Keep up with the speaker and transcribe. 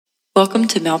Welcome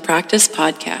to Malpractice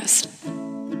Podcast.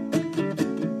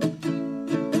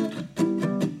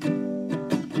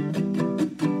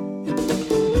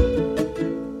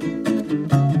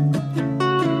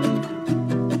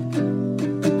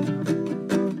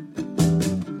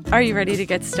 Are you ready to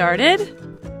get started?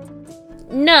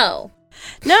 No.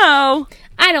 No.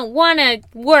 I don't want to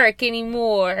work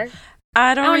anymore.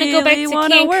 I don't wanna go back really to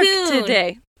want to work Cancun.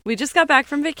 today. We just got back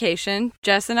from vacation.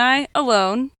 Jess and I,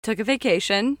 alone, took a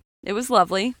vacation. It was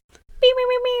lovely. Pew,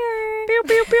 pew, pew,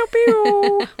 Pew, pew,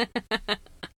 pew, pew.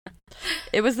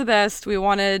 It was the best. We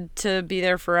wanted to be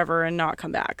there forever and not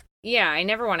come back. Yeah, I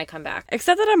never want to come back.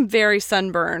 Except that I'm very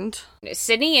sunburned.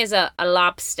 Sydney is a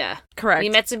lobster. Correct. We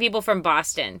met some people from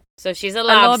Boston, so she's a A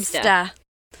lobster. lobster.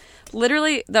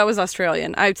 Literally, that was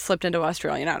Australian. I slipped into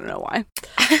Australian. I don't know why.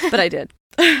 But I did.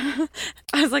 I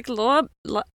was like, Lop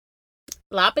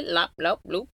it, lop, lop,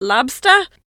 loop. lobster?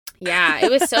 Yeah,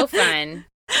 it was so fun.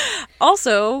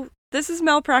 Also, this is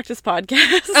Malpractice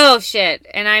Podcast. Oh, shit.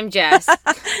 And I'm Jess.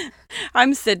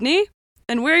 I'm Sydney,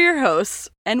 and we're your hosts.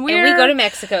 And we go to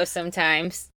Mexico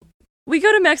sometimes. We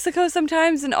go to Mexico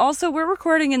sometimes, and also we're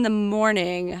recording in the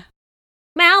morning.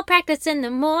 Malpractice in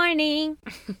the morning.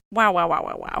 Wow, wow, wow,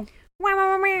 wow, wow. Wow,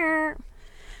 wow, wow.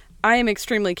 I am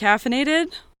extremely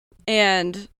caffeinated,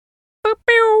 and boop,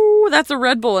 boop, that's a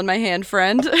Red Bull in my hand,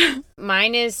 friend.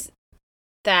 Mine is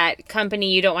that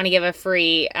company you don't want to give a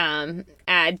free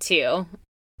ad to.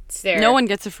 It's their No one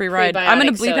gets a free ride. I'm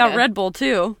going to bleep soda. out Red Bull,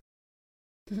 too.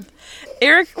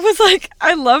 Eric was like,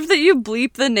 I love that you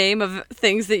bleep the name of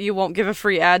things that you won't give a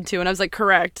free ad to. And I was like,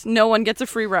 correct. No one gets a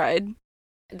free ride.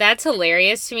 That's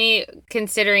hilarious to me,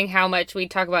 considering how much we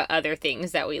talk about other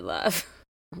things that we love.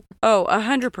 Oh,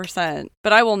 100%.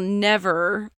 But I will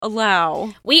never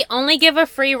allow. We only give a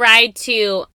free ride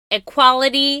to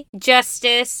equality,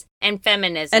 justice, and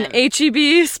feminism. And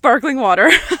HEB sparkling water.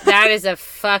 That is a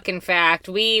fucking fact.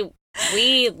 We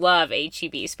love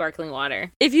HEB sparkling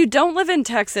water. If you don't live in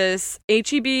Texas,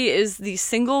 HEB is the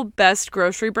single best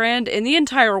grocery brand in the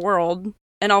entire world.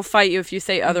 And I'll fight you if you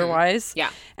say otherwise.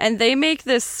 Yeah. And they make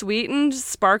this sweetened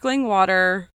sparkling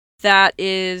water that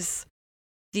is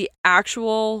the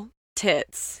actual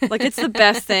tits. Like, it's the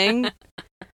best thing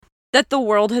that the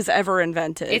world has ever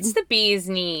invented. It's the bee's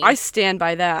knee. I stand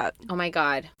by that. Oh my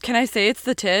god. Can I say it's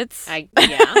the tits?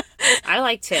 Yeah. I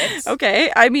like tits.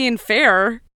 Okay. I mean,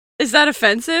 fair. Is that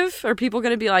offensive? Are people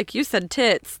going to be like, you said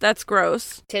tits? That's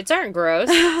gross. Tits aren't gross.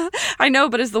 I know,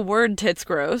 but is the word tits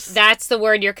gross? That's the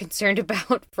word you're concerned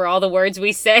about for all the words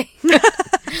we say.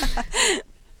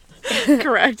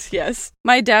 Correct, yes.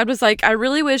 My dad was like, I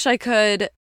really wish I could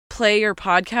play your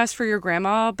podcast for your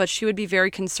grandma, but she would be very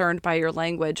concerned by your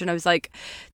language. And I was like,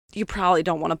 you probably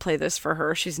don't want to play this for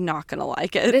her. She's not going to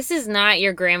like it. This is not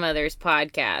your grandmother's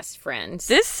podcast, friends.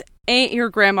 This ain't your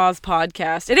grandma's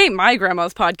podcast. It ain't my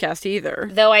grandma's podcast either.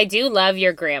 Though I do love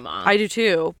your grandma. I do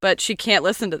too, but she can't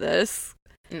listen to this.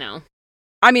 No.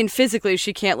 I mean, physically,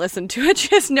 she can't listen to it.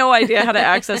 She has no idea how to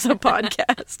access a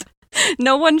podcast.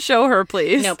 No one show her,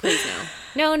 please. No, please,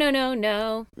 no.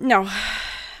 No. No.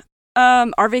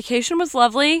 Our vacation was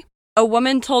lovely. A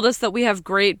woman told us that we have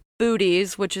great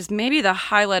booties, which is maybe the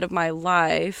highlight of my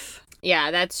life. Yeah,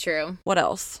 that's true. What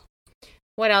else?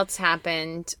 What else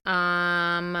happened?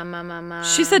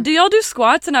 She said, "Do y'all do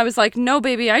squats?" And I was like, "No,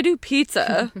 baby, I do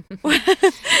pizza."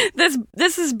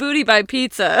 This is booty by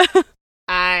pizza.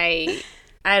 I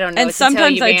don't know. And what to tell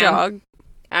sometimes you, I ma'am. jog.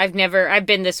 I've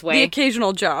been this The way.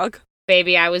 occasional jog.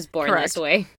 Baby, I was born Correct. this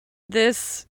way.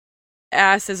 This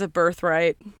ass is a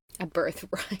birthright. A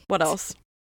birthright. What else?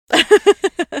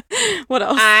 What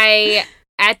else?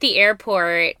 At the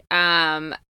airport,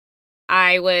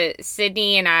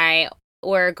 Sydney and I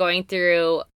were going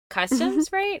through customs,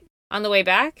 right? On the way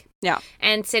back. Yeah.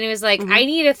 And Sydney was like, Mhm.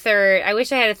 I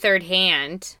wish I had a third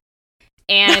hand.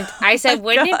 And I said, my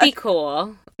wouldn't God. it be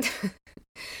cool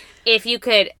if you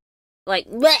could, like,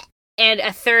 bleh, and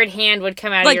a third hand would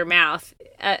come out of Like- your mouth?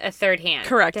 A third hand.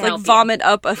 Correct. to Like help you. vomit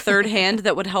up a third hand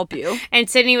that would help you. And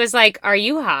Sydney was like, are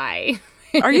you high?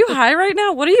 Are you high right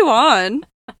now? What are you on?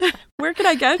 Where can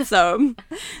I get some?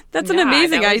 That's an Nah,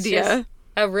 amazing that was idea. just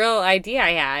a real idea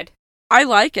I had. I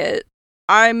like it.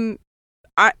 I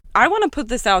want to put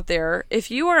this out there.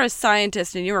 If you are a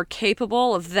scientist and you are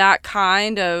capable of that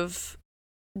kind of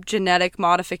genetic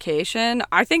modification,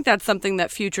 I think that's something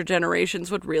that future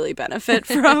generations would really benefit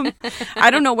from. I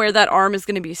don't know where that arm is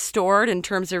going to be stored in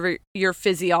terms of your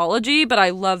physiology, but I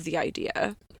love the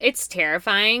idea. It's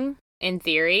terrifying in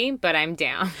theory, but I'm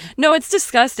down. No, it's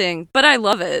disgusting, but I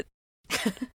love it.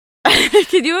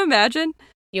 Can you imagine?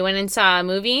 You went and saw a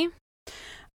movie?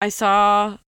 I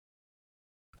saw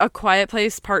A Quiet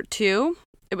Place Part 2,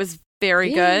 It was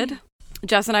very good.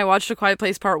 Jess and I watched A Quiet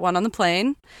Place Part 1 on the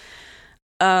plane.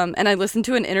 And I listened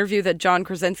to an interview that John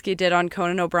Krasinski did on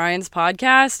Conan O'Brien's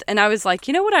podcast. And I was like,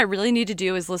 you know what I really need to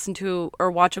do is listen to or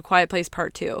watch A Quiet Place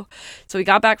Part 2. So we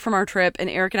got back from our trip and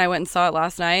Eric and I went and saw it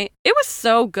last night. It was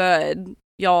so good,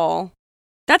 y'all.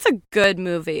 That's a good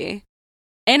movie.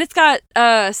 And it's got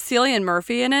Cillian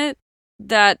Murphy in it,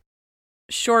 that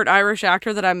short Irish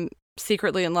actor that I'm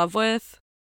secretly in love with.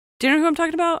 Do you know who I'm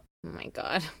talking about? Oh my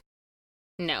God.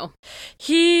 No.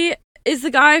 He is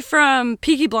the guy from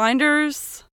Peaky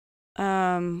Blinders.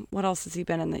 What else has he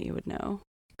been in that you would know?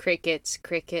 Crickets.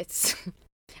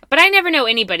 But I never know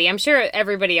anybody. I'm sure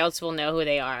everybody else will know who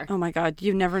they are. Oh my God,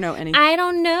 you never know anything. I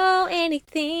don't know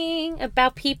anything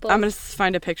about people. I'm going to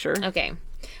find a picture. Okay.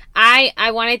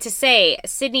 I wanted to say,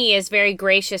 Sydney is very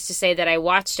gracious to say that I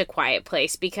watched A Quiet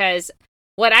Place, because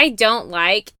what I don't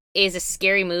like is a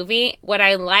scary movie. What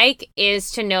I like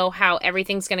is to know how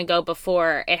everything's going to go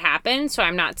before it happens, so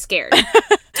I'm not scared.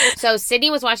 So Sydney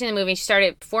was watching the movie. She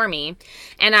started before me,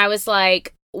 and I was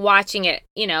like watching it,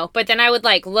 but then I would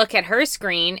like look at her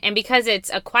screen, and because it's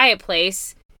A Quiet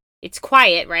Place, it's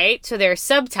quiet, right? So there are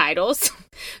subtitles.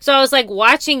 So I was like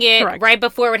watching it right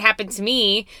before it would happen to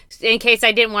me in case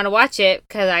I didn't want to watch it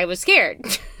because I was scared.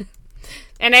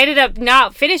 And I ended up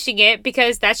not finishing it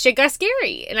because that shit got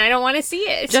scary and I don't want to see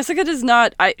it. Jessica does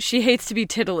not. She hates to be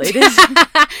titillated.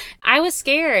 I was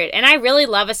scared and I really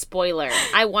love a spoiler.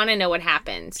 I want to know what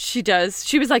happens. She does.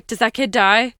 She was like, does that kid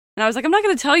die? And I was like, I'm not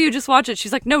going to tell you. Just watch it.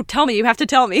 She's like, no, tell me. You have to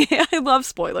tell me. I love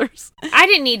spoilers. I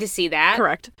didn't need to see that.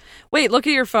 Correct. Wait, look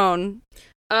at your phone.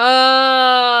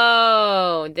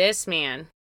 Oh, this man.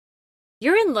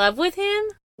 You're in love with him?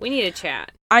 We need to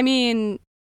chat. I mean,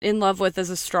 in love with is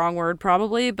a strong word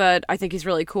probably, but I think he's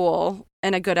really cool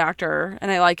and a good actor,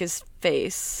 and I like his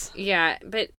face. Yeah,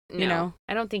 but no,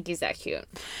 I don't think he's that cute.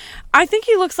 I think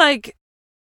he looks like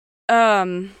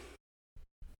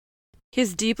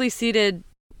his deeply seated,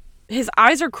 his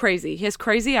eyes are crazy. He has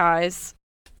crazy eyes.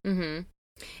 Mm-hmm.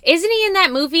 Isn't he in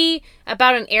that movie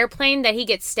about an airplane that he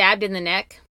gets stabbed in the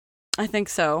neck? I think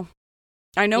so.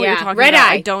 I know what you're talking Red about.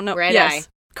 Eye. I don't know. Red Yes, Eye.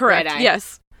 correct. Red Eye.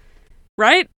 Yes.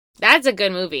 Right? That's a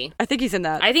good movie. I think he's in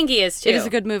that. I think he is, too. It is a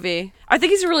good movie. I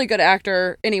think he's a really good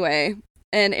actor anyway.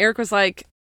 And Eric was like,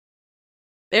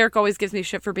 Eric always gives me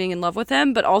shit for being in love with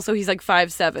him, but also he's like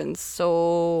 5'7",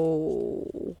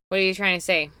 so... What are you trying to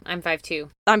say? I'm 5'2".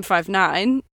 I'm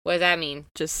 5'9". What does that mean?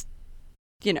 Just,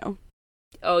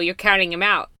 Oh, you're counting him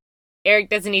out. Eric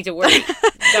doesn't need to worry.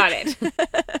 Got it.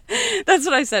 That's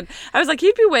what I said. I was like,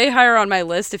 he'd be way higher on my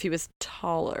list if he was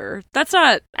taller. That's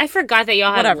not... I forgot that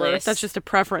y'all have a list. That's just a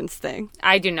preference thing.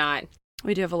 I do not.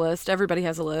 We do have a list. Everybody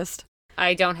has a list.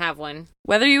 I don't have one.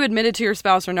 Whether you admit it to your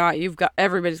spouse or not,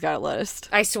 everybody's got a list.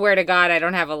 I swear to God, I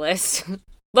don't have a list.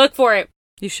 Look for it.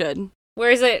 You should. Where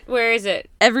is it?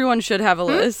 Everyone should have a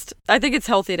list. I think it's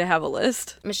healthy to have a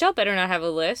list. Michelle better not have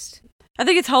a list. I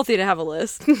think it's healthy to have a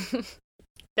list.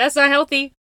 That's not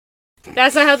healthy.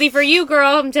 That's not healthy for you,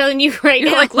 girl. I'm telling you right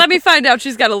now. You're like, let me find out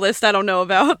she's got a list I don't know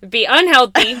about. It'd be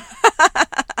unhealthy.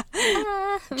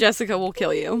 Jessica will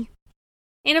kill you.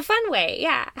 In a fun way,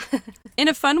 yeah. In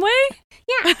a fun way?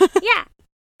 Yeah.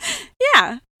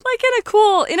 Yeah. Like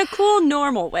in a cool,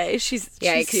 normal way. She's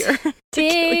here to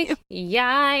Big kill you.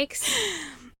 Yikes.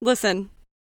 Listen.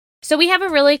 So we have a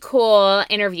really cool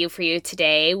interview for you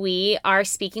today. We are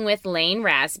speaking with Lane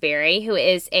Raspberry, who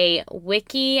is a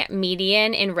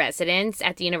Wikimedian in residence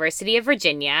at the University of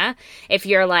Virginia. If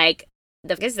you're like,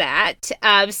 the fuck is that?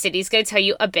 Sydney's going to tell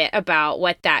you a bit about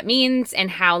what that means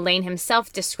and how Lane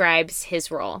himself describes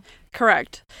his role.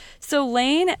 Correct. So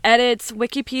Lane edits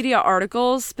Wikipedia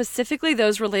articles, specifically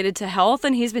those related to health,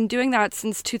 and he's been doing that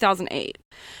since 2008.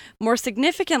 More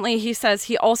significantly, he says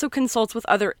he also consults with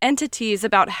other entities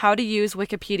about how to use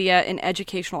Wikipedia in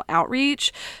educational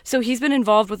outreach. So he's been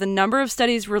involved with a number of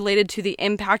studies related to the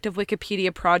impact of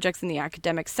Wikipedia projects in the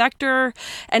academic sector.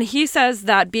 And he says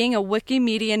that being a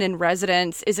Wikimedian in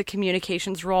residence is a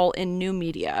communications role in new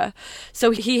media. So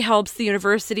he helps the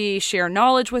university share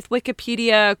knowledge with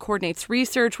Wikipedia, coordinates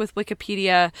research with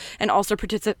Wikipedia, and also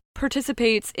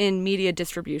participates in media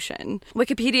distribution.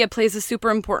 Wikipedia plays a super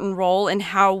important role in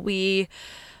how we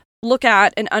look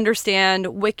at and understand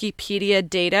Wikipedia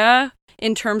data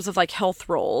in terms of like health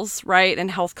roles, right? And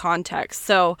health context.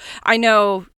 So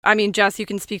Jess, you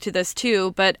can speak to this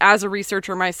too, but as a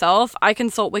researcher myself, I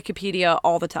consult Wikipedia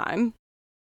all the time.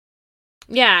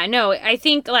 Yeah, no, I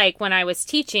think like when I was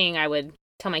teaching, I would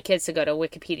tell my kids to go to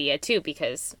Wikipedia too,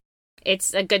 because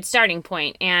it's a good starting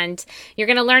point, and you're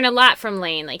going to learn a lot from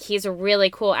Lane. Like, he's a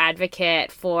really cool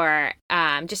advocate for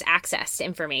just access to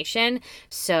information.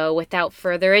 So without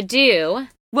further ado,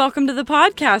 Welcome to the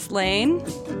podcast, Lane.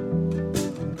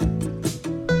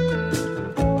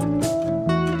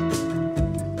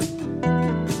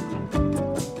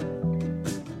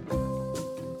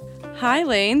 Hi,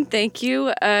 Lane. Thank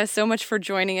you so much for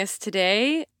joining us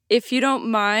today. If you don't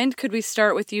mind, could we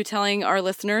start with you telling our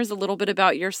listeners a little bit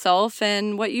about yourself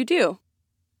and what you do?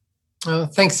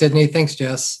 Thanks, Sydney. Thanks,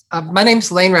 Jess. My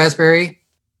name's Lane Raspberry.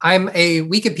 I'm a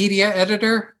Wikipedia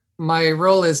editor. My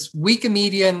role is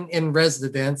Wikimedian in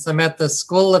residence. I'm at the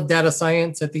School of Data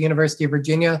Science at the University of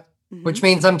Virginia, which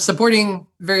means I'm supporting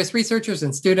various researchers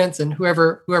and students and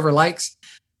whoever likes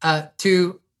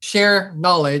to share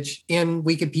knowledge in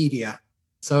Wikipedia.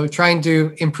 So trying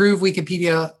to improve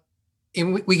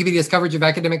Wikipedia's coverage of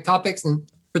academic topics and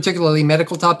particularly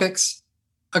medical topics,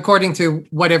 according to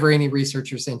whatever any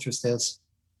researcher's interest is.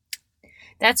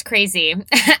 That's crazy.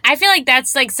 I feel like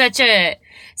that's like such a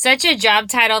job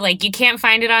title. Like you can't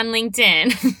find it on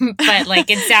LinkedIn, but like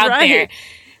it's out Right. there.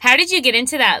 How did you get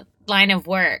into that line of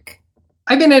work?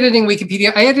 I've been editing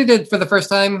Wikipedia. I edited for the first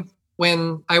time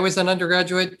when I was an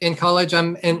undergraduate in college.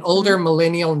 I'm an older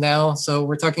millennial now, so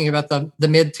we're talking about the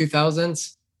mid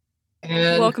 2000s.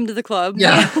 And Welcome to the club.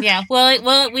 Yeah. Yeah.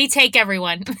 Well, we take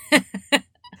everyone.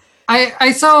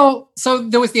 I saw, so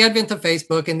there was the advent of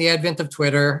Facebook and the advent of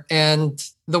Twitter and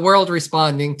the world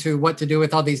responding to what to do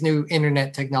with all these new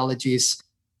internet technologies.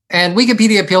 And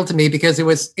Wikipedia appealed to me because it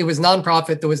was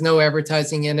nonprofit. There was no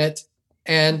advertising in it.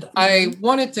 And I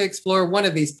wanted to explore one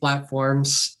of these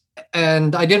platforms,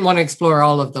 and I didn't want to explore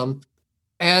all of them.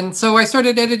 And so I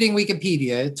started editing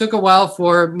Wikipedia. It took a while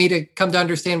for me to come to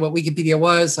understand what Wikipedia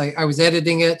was. I was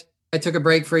editing it. I took a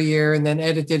break for a year and then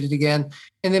edited it again.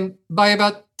 And then by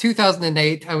about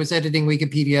 2008, I was editing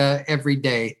Wikipedia every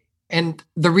day. And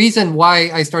the reason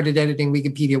why I started editing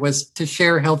Wikipedia was to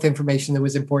share health information that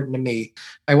was important to me.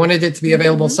 I wanted it to be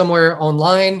available somewhere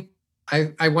online.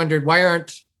 I wondered, why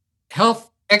aren't health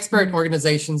expert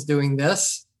organizations doing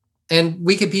this? And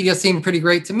Wikipedia seemed pretty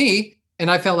great to me.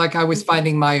 And I felt like I was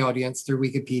finding my audience through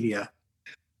Wikipedia.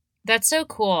 That's so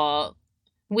cool.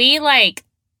 We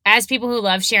as people who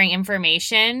love sharing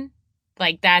information,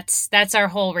 like that's our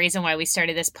whole reason why we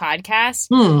started this podcast.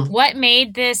 What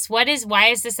made this, why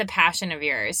is this a passion of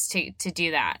yours to do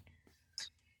that?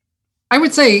 I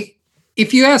would say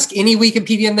if you ask any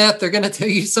Wikipedian that, they're going to tell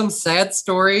you some sad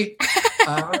story,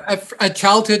 a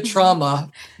childhood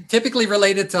trauma, typically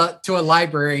related to a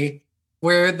library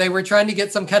where they were trying to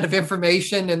get some kind of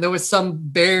information and there was some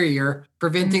barrier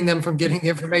preventing them from getting the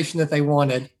information that they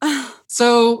wanted.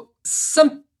 So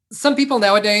some people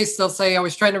nowadays, they'll say, I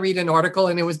was trying to read an article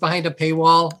and it was behind a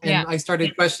paywall. And I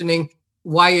started questioning,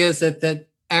 why is it that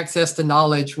access to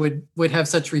knowledge would have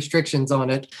such restrictions on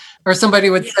it? Or somebody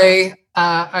would say,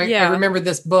 I remember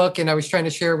this book and I was trying to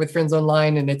share it with friends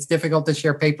online and it's difficult to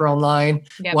share paper online.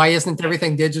 Yep. Why isn't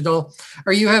everything digital?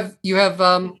 Or you have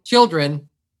children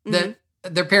that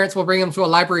their parents will bring them to a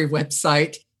library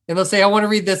website and they'll say, I want to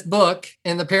read this book.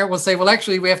 And the parent will say, well,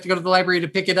 actually, we have to go to the library to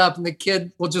pick it up. And the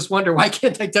kid will just wonder, why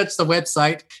can't I touch the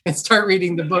website and start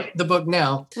reading the book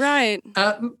now? Right.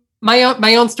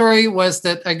 My own story was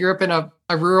that I grew up in a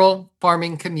rural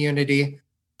farming community.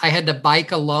 I had to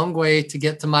bike a long way to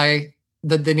get to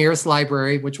the nearest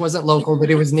library, which wasn't local, but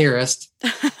it was nearest.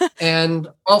 And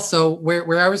also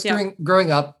where I was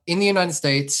growing up in the United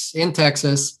States, in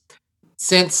Texas,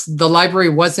 since the library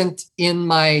wasn't in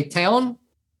my town,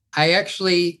 I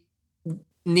actually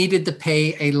needed to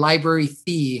pay a library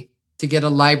fee to get a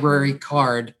library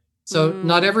card. So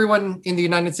not everyone in the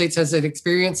United States has that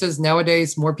experiences.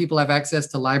 Nowadays, more people have access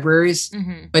to libraries,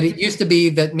 but it used to be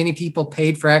that many people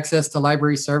paid for access to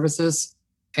library services.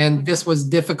 And this was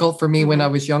difficult for me when I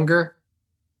was younger.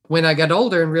 When I got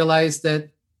older and realized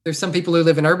that there's some people who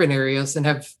live in urban areas and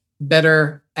have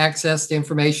better access to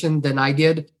information than I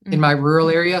did in my rural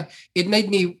area, it made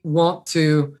me want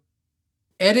to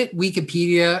edit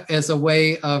Wikipedia as a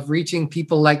way of reaching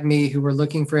people like me who were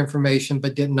looking for information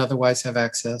but didn't otherwise have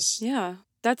access. Yeah,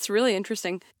 that's really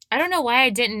interesting. I don't know why I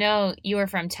didn't know you were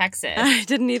from Texas. I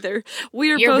didn't either.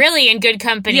 You're both really in good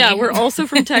company. Yeah, we're also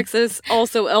from Texas,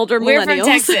 also elder millennials.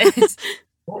 We're from Texas.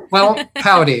 Well,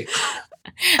 howdy.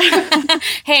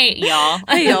 Hey, y'all.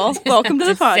 Hey, y'all. Welcome to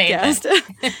the podcast.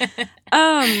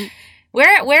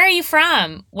 Where are you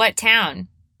from? What town?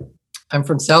 I'm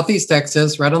from Southeast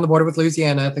Texas, right on the border with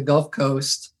Louisiana at the Gulf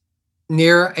Coast,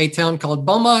 near a town called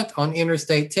Beaumont on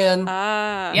Interstate 10.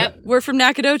 Yep. We're from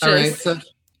Nacogdoches.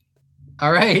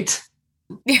 All right.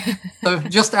 So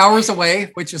just hours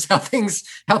away, which is how things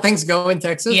go in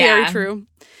Texas. Yeah. Very true.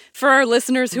 For our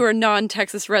listeners who are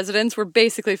non-Texas residents, we're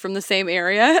basically from the same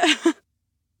area.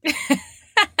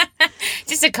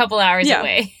 Just a couple hours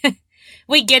away.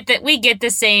 we get the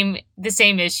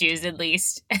same issues at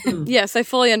least. Yes, I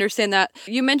fully understand that.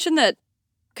 You mentioned that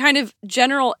kind of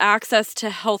general access to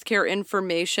healthcare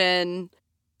information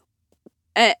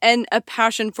and a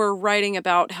passion for writing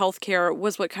about healthcare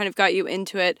was what kind of got you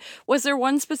into it. Was there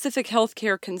one specific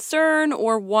healthcare concern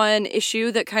or one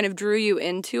issue that kind of drew you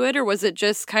into it, or was it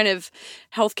just kind of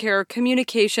healthcare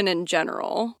communication in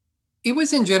general? It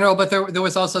was in general, but there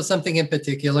was also something in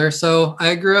particular. So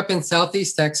I grew up in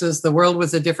Southeast Texas. The world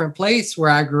was a different place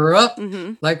where I grew up.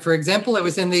 Mm-hmm. Like, for example, it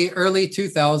was in the early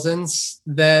 2000s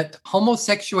that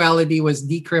homosexuality was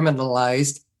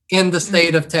decriminalized in the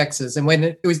state of Texas. And when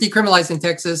it was decriminalized in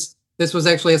Texas, this was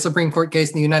actually a Supreme Court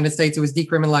case in the United States. It was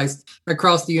decriminalized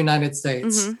across the United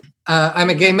States. Mm-hmm. I'm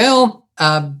a gay male.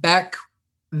 Back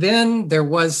then, there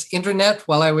was internet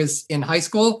while I was in high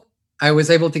school. I was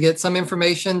able to get some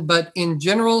information, but in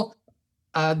general,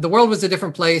 the world was a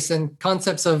different place and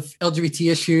concepts of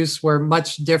LGBT issues were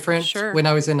much different when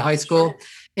I was in high school.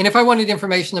 And if I wanted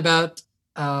information about,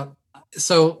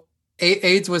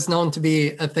 AIDS was known to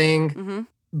be a thing. Mm-hmm.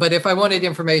 But if I wanted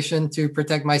information to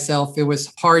protect myself, it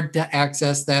was hard to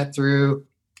access that through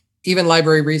even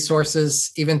library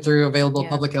resources, even through available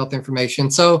public health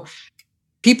information. So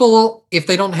people, if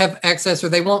they don't have access or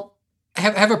they won't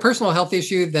have a personal health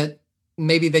issue that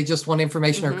maybe they just want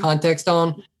information or context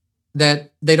on,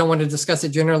 that they don't want to discuss it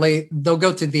generally, they'll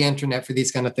go to the internet for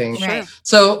these kind of things. Right.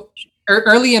 So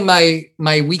early in my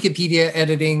Wikipedia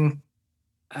editing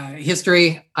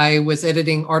history, I was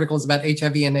editing articles about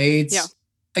HIV and AIDS. Yeah.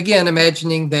 Again,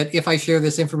 imagining that if I share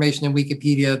this information in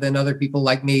Wikipedia, then other people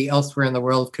like me elsewhere in the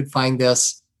world could find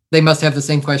this. They must have the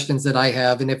same questions that I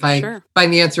have. And if I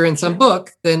find the answer in some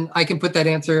book, then I can put that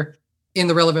answer in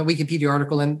the relevant Wikipedia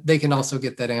article and they can also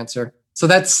get that answer. So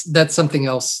that's something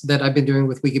else that I've been doing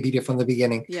with Wikipedia from the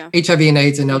beginning. Yeah. HIV and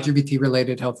AIDS and LGBT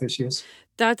related health issues.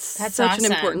 That's such awesome.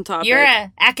 an important topic. You're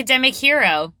an academic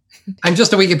hero. I'm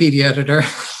just a Wikipedia editor.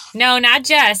 No, not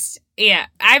just. Yeah,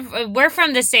 we're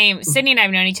from the same. Sydney and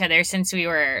I've known each other since we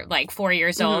were like 4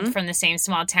 years old, from the same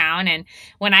small town. And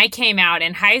when I came out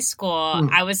in high school,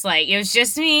 I was like, it was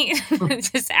just me,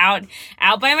 just out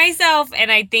by myself.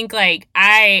 And I think like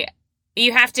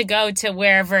you have to go to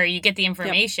wherever you get the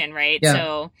information, right? Yeah.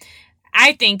 So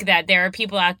I think that there are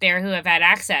people out there who have had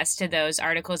access to those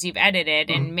articles you've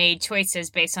edited and made choices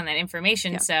based on that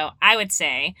information. Yeah. So I would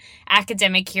say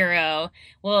academic hero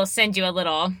will send you a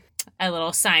little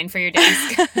sign for your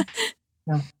desk.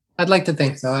 Yeah. I'd like to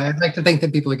think so. I'd like to think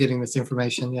that people are getting this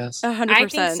information. Yes. 100%. I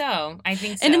think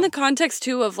so. And in the context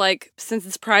too of like, since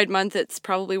it's Pride Month, it's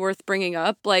probably worth bringing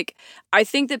up. Like, I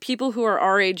think that people who are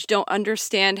our age don't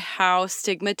understand how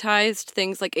stigmatized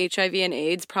things like HIV and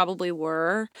AIDS probably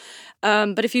were.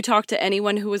 But if you talk to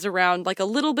anyone who was around like a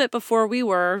little bit before we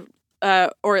were,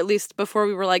 or at least before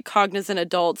we were like cognizant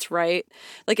adults, right?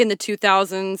 Like in the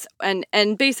 2000s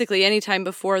and basically any time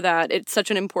before that, it's such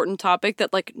an important topic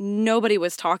that like nobody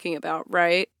was talking about,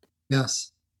 right?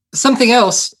 Yes. Something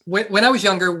else, when I was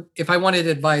younger, if I wanted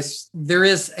advice, there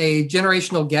is a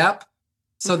generational gap.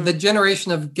 So the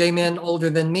generation of gay men older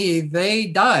than me, they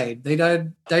died. They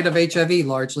died of HIV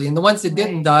largely. And the ones that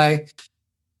didn't die,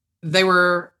 they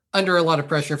were under a lot of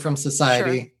pressure from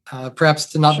society. Perhaps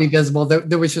to not be visible.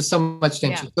 There was just so much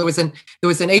tension. Yeah. There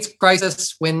was an AIDS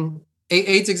crisis when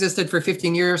AIDS existed for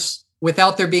 15 years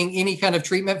without there being any kind of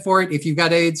treatment for it. If you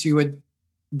got AIDS, you would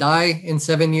die in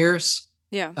 7 years.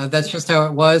 Yeah, that's just how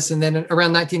it was. And then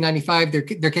around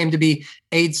 1995, there came to be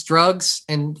AIDS drugs,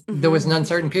 and there was an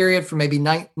uncertain period from maybe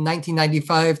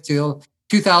 1995 till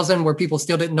 2000 where people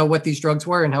still didn't know what these drugs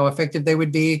were and how effective they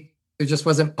would be. There just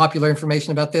wasn't popular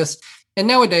information about this. And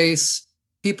nowadays,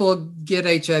 people get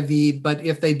HIV, but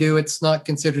if they do, it's not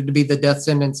considered to be the death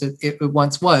sentence it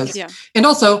once was. Yeah. And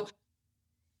also,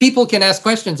 people can ask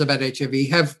questions about HIV,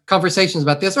 have conversations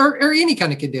about this, or any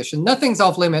kind of condition. Nothing's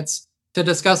off limits to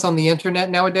discuss on the internet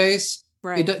nowadays.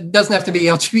 Right. It doesn't have to be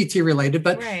LGBT related,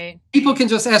 but people can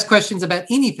just ask questions about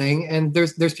anything, and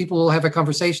there's people who will have a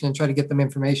conversation and try to get them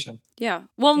information. Yeah.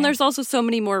 Well, and there's also so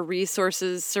many more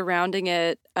resources surrounding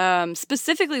it,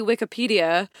 specifically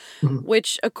Wikipedia,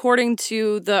 which, according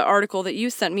to the article that you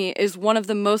sent me, is one of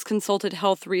the most consulted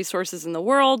health resources in the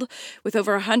world, with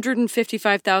over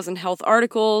 155,000 health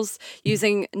articles,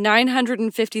 using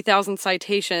 950,000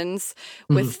 citations,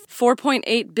 with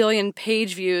 4.8 billion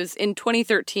page views in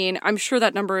 2013. I'm sure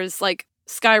that number is like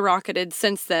skyrocketed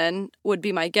since then, would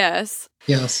be my guess.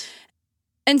 Yes.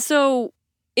 And so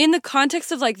in the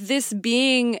context of like this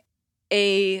being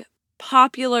a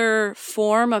popular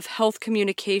form of health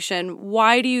communication,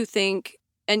 why do you think,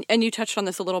 and you touched on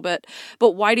this a little bit,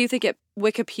 but why do you think it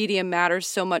Wikipedia matters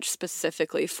so much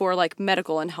specifically for like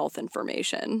medical and health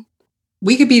information?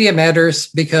 Wikipedia matters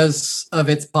because of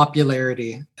its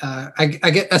popularity. I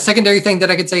get a secondary thing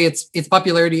that I could say its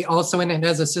popularity also, and it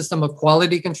has a system of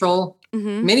quality control.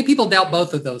 Mm-hmm. Many people doubt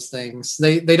both of those things.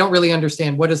 They don't really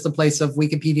understand what is the place of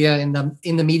Wikipedia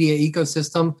in the media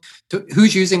ecosystem,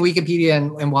 who's using Wikipedia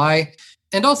and why.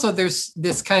 And also there's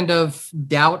this kind of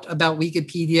doubt about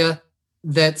Wikipedia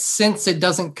that since it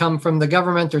doesn't come from the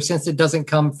government, or since it doesn't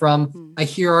come from a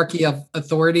hierarchy of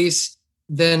authorities,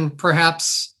 then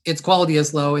perhaps its quality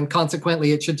is low, and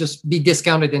consequently it should just be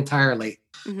discounted entirely.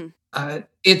 Mm-hmm.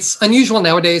 It's unusual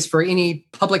nowadays for any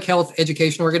public health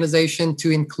education organization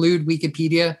to include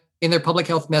Wikipedia in their public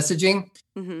health messaging.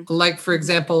 Mm-hmm. Like, for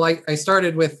example, I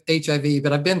started with HIV,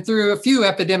 but I've been through a few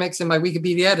epidemics in my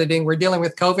Wikipedia editing. We're dealing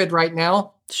with COVID right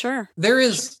now. Sure. There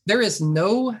is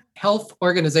no health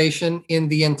organization in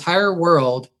the entire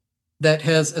world that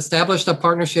has established a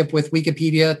partnership with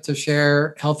Wikipedia to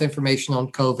share health information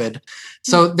on COVID.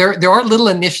 So there are little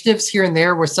initiatives here and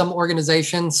there where some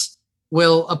organizations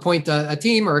will appoint a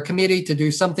team or a committee to do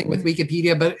something with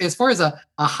Wikipedia. But as far as a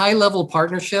high-level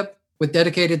partnership with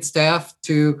dedicated staff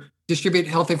to distribute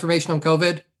health information on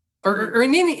COVID, or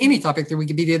in any topic through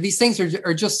Wikipedia, these things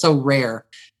are just so rare.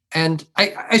 And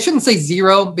I shouldn't say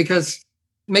zero, because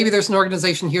maybe there's an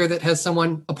organization here that has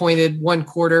someone appointed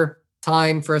 1/4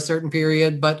 time for a certain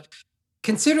period, but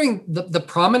considering the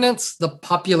prominence, the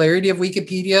popularity of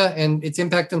Wikipedia and its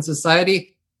impact on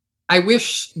society, I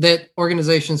wish that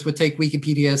organizations would take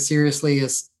Wikipedia as seriously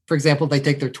as, for example, they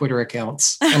take their Twitter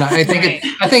accounts. And I think Right.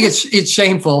 I think it's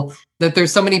shameful that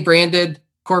there's so many branded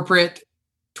corporate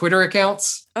Twitter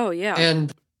accounts, Oh, yeah.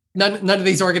 and none of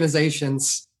these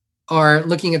organizations are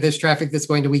looking at this traffic that's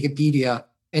going to Wikipedia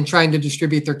and trying to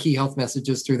distribute their key health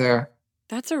messages through there.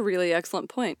 That's a really excellent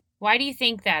point. Why do you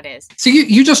think that is? So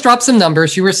you just dropped some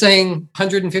numbers. You were saying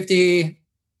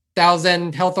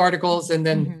 150,000 health articles, and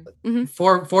then Mhm.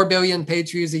 4 billion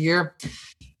page views a year.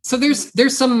 So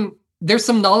there's some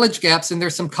knowledge gaps, and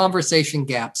there's some conversation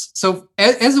gaps. So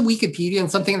as a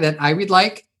Wikipedian, something that I would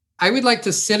like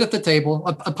to sit at the table,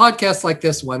 a podcast like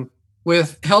this one,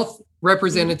 with health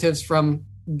representatives from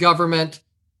government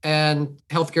and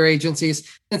healthcare agencies,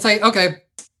 and say, okay,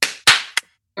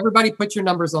 everybody put your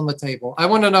numbers on the table. I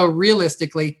want to know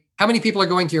realistically how many people are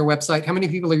going to your website, how many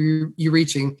people are you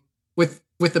reaching with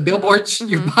the billboards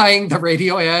you're buying, the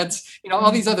radio ads,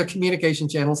 all these other communication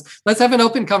channels. Let's have an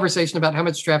open conversation about how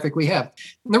much traffic we have.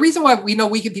 And the reason why we know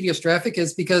Wikipedia's traffic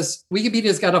is because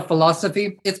Wikipedia's got a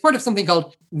philosophy. It's part of something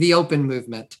called the open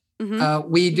movement.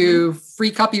 We do free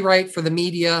copyright for the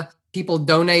media. People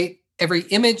donate every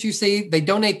image you see. They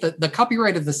donate the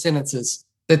copyright of the sentences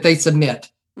that they submit.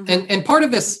 And part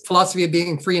of this philosophy of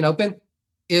being free and open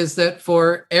is that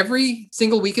for every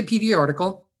single Wikipedia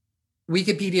article,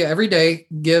 Wikipedia every day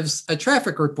gives a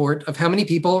traffic report of how many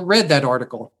people read that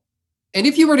article. And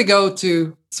if you were to go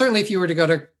to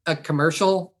a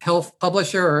commercial health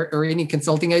publisher or any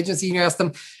consulting agency, and you ask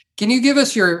them, can you give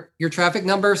us your traffic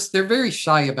numbers? They're very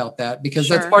shy about that, because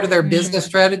that's part of their business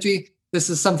strategy. This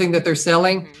is something that they're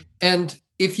selling. And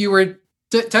if you were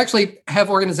to actually have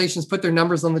organizations put their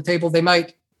numbers on the table, they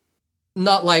might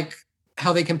not like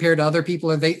how they compare to other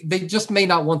people, or they just may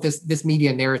not want this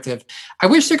media narrative. I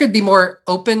wish there could be more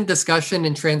open discussion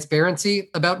and transparency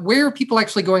about where are people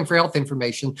actually going for health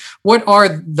information. What are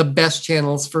the best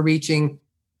channels for reaching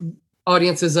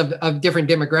audiences of different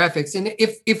demographics? And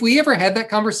if we ever had that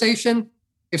conversation,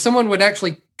 if someone would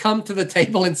actually come to the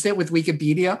table and sit with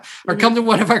Wikipedia, or come to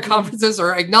one of our conferences,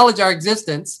 or acknowledge our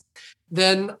existence,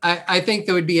 then I think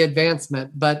there would be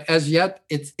advancement. But as yet,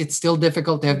 it's still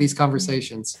difficult to have these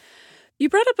conversations. You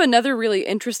brought up another really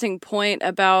interesting point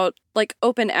about like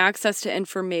open access to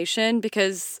information,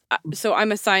 because so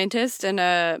I'm a scientist, and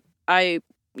I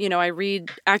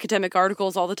read academic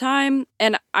articles all the time,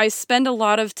 and I spend a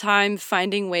lot of time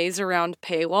finding ways around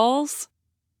paywalls.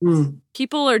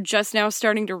 People are just now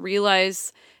starting to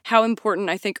realize how important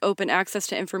I think open access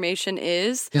to information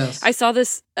is. Yes. I saw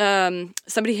this,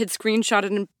 somebody had screenshotted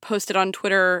and posted on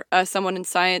Twitter, someone in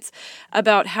science,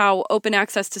 about how open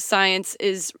access to science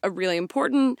is really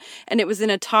important, and it was in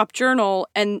a top journal,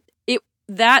 and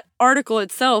that article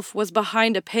itself was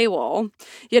behind a paywall.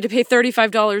 You had to pay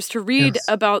 $35 to read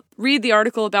the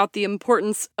article about the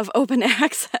importance of open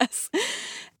access.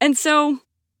 And so,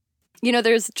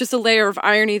 there's just a layer of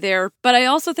irony there. But I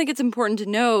also think it's important to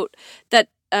note that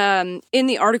in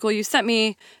the article you sent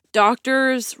me,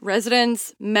 doctors,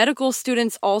 residents, medical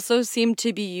students also seem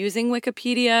to be using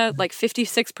Wikipedia. Like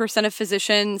 56% of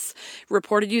physicians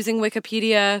reported using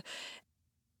Wikipedia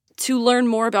to learn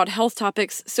more about health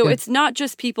topics. So it's not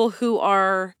just people who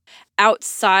are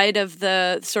outside of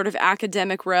the sort of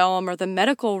academic realm or the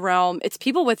medical realm. It's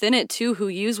people within it, too, who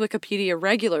use Wikipedia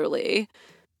regularly.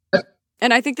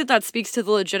 And I think that speaks to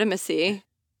the legitimacy.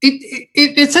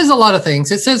 It says a lot of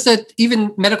things. It says that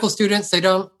even medical students, they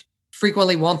don't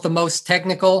frequently want the most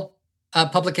technical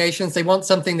publications. They want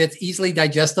something that's easily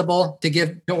digestible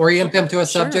to orient them to a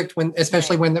subject,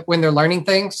 especially when they're learning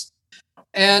things.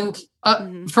 And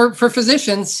for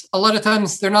physicians, a lot of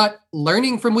times they're not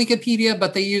learning from Wikipedia,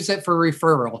 but they use it for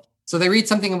referral. So they read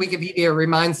something in Wikipedia, it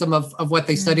reminds them of what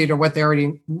they studied or what they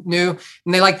already knew,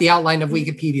 and they like the outline of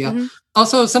Wikipedia.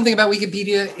 Also, something about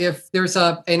Wikipedia, if there's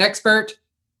an expert,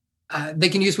 they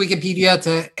can use Wikipedia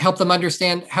to help them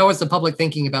understand how is the public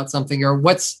thinking about something, or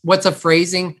what's a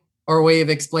phrasing or a way of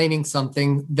explaining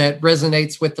something that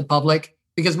resonates with the public.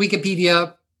 Because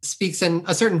Wikipedia speaks in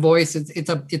a certain voice. It's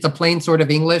a plain sort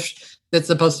of English that's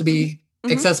supposed to be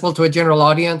accessible to a general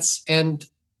audience, and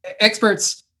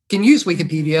experts can use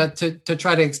Wikipedia to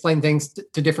try to explain things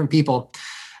to different people.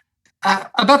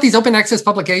 About these open access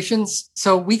publications,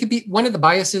 so one of the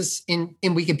biases in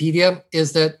Wikipedia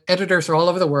is that editors are all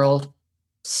over the world.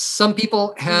 Some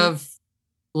people have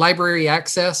library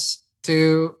access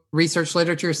to research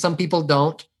literature, some people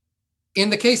don't.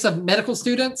 In the case of medical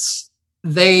students,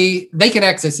 they can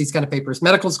access these kind of papers.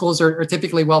 Medical schools are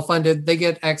typically well-funded. They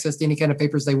get access to any kind of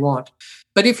papers they want.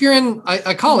 But if you're in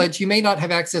a college, you may not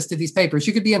have access to these papers.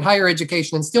 You could be in higher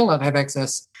education and still not have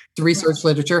access to research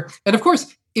literature. And of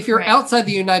course, if you're outside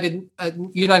the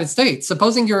United States,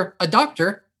 supposing you're a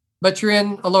doctor, but you're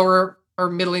in a lower or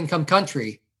middle income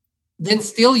country, then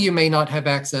still you may not have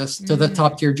access to the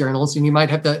top tier journals, and you might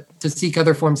have to seek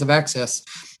other forms of access.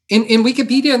 In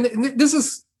Wikipedia, and this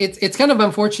is it's kind of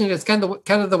unfortunate. It's kind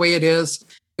of the way it is.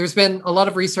 There's been a lot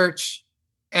of research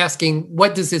asking,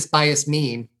 what does this bias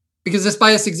mean? Because this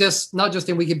bias exists not just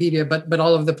in Wikipedia, but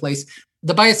all over the place.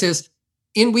 The bias is,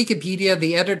 in Wikipedia,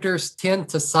 the editors tend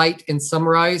to cite and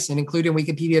summarize and include in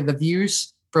Wikipedia the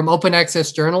views from open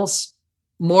access journals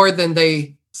more than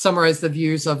they summarize the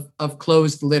views of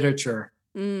closed literature.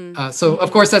 So, of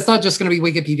course, that's not just going to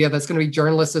be Wikipedia. That's going to be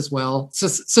journalists as well. So,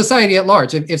 society at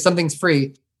large. If something's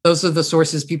free, those are the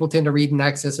sources people tend to read and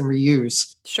access and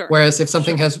reuse. Sure. Whereas if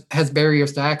something has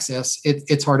barriers to access,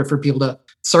 it's harder for people to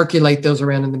circulate those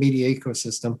around in the media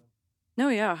ecosystem. No,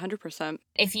 yeah, 100%.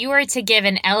 If you were to give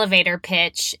an elevator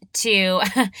pitch to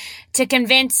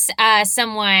convince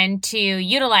someone to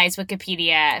utilize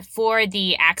Wikipedia for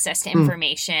the access to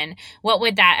information, what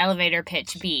would that elevator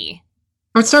pitch be?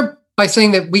 I would start by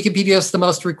saying that Wikipedia is the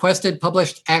most requested,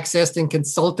 published, accessed, and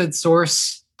consulted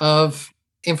source of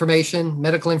information,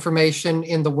 medical information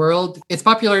in the world. Its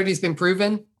popularity has been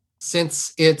proven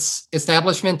since its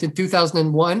establishment in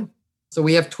 2001. So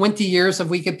we have 20 years of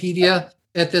Wikipedia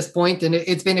at this point, and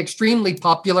it's been extremely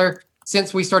popular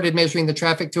since we started measuring the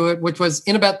traffic to it, which was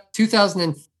in about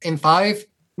 2005. And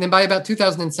then by about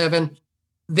 2007,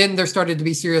 then there started to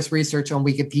be serious research on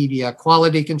Wikipedia,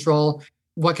 quality control,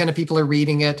 what kind of people are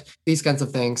reading it, these kinds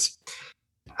of things.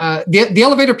 The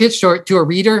elevator pitch to a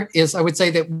reader is, I would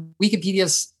say that Wikipedia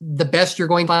is the best you're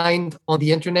going to find on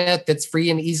the internet that's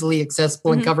free and easily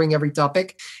accessible and covering every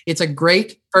topic. It's a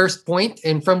great first point.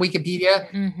 And from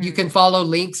Wikipedia, you can follow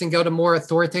links and go to more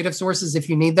authoritative sources if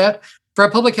you need that. For a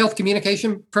public health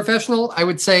communication professional, I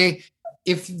would say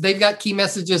if they've got key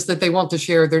messages that they want to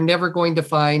share, they're never going to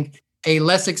find a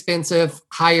less expensive,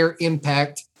 higher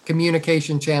impact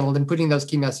communication channel than putting those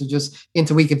key messages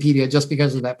into Wikipedia just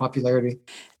because of that popularity.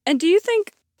 And do you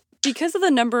think, because of the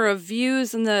number of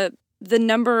views and the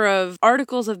number of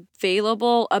articles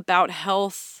available about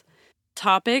health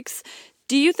topics,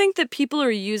 do you think that people are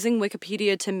using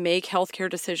Wikipedia to make healthcare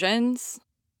decisions?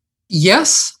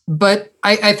 Yes, but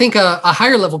I think a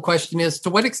higher level question is, to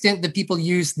what extent do people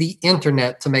use the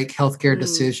internet to make healthcare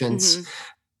decisions?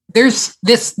 There's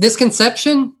this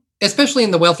conception, especially in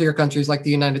the wealthier countries like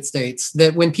the United States,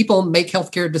 that when people make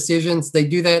healthcare decisions, they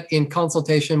do that in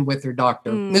consultation with their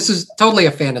doctor. This is totally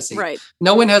a fantasy. Right.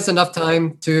 No one has enough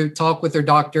time to talk with their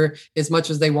doctor as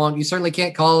much as they want. You certainly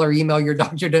can't call or email your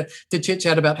doctor to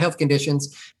chit-chat about health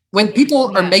conditions. When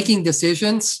people are making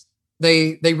decisions,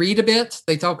 they read a bit,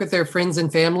 they talk with their friends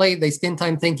and family, they spend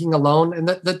time thinking alone. And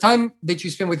the time that you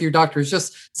spend with your doctor is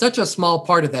just such a small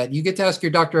part of that. You get to ask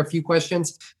your doctor a few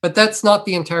questions, but that's not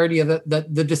the entirety of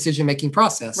the decision-making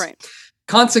process. Right.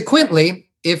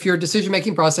 Consequently, if your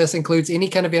decision-making process includes any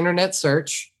kind of internet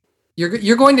search,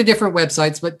 you're going to different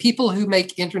websites, but people who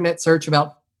make internet search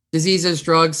about diseases,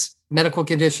 drugs, medical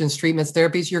conditions, treatments,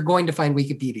 therapies, you're going to find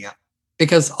Wikipedia,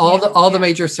 because all the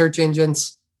major search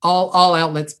engines, all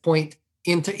outlets point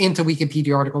into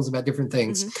Wikipedia articles about different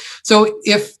things. So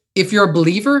if you're a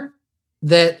believer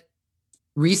that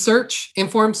consumer research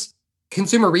informs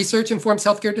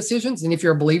healthcare decisions, and if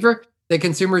you're a believer that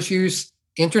consumers use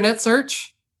internet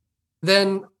search,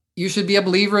 then you should be a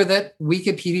believer that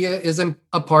Wikipedia is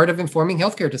a part of informing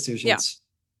healthcare decisions. Yeah,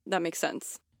 that makes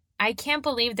sense. I can't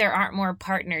believe there aren't more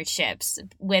partnerships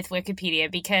with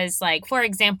Wikipedia because, like, for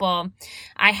example,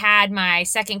 I had my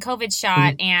second COVID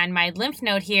shot and my lymph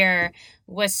node here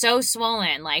was so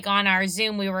swollen. Like, on our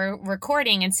Zoom, we were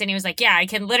recording and Sydney was like, yeah, I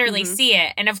can literally see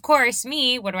it. And of course,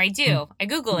 what do? I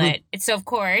Google it. So, of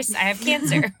course, I have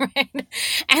cancer, right?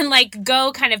 And, like,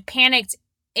 go kind of panicked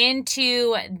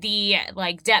into the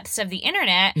like depths of the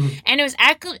internet, and it was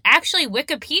actually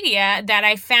Wikipedia that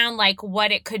I found like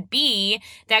what it could be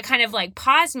that kind of like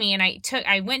paused me, and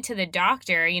I went to the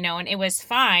doctor, and it was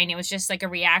fine. It was just like a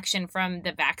reaction from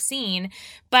the vaccine,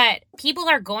 but people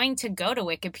are going to go to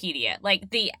Wikipedia. Like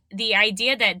the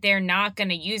idea that they're not going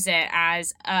to use it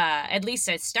as at least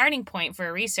a starting point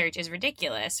for research is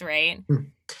ridiculous, right?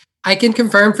 I can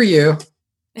confirm for you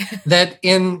that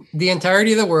in the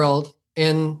entirety of the world,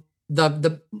 in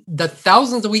the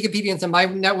thousands of Wikipedians in my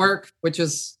network, which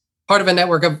is part of a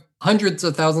network of hundreds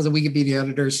of thousands of Wikipedia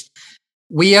editors,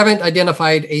 we haven't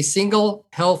identified a single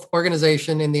health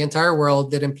organization in the entire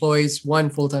world that employs one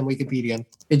full-time Wikipedian.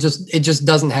 It just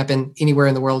doesn't happen anywhere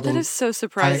in the world. That is so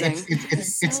surprising.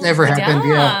 It's so never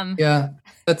happened. Yeah.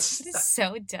 That's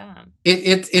so dumb.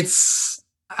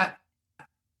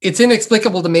 It's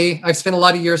inexplicable to me. I've spent a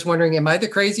lot of years wondering, am I the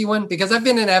crazy one? Because I've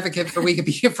been an advocate for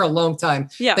Wikipedia for a long time,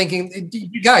 thinking,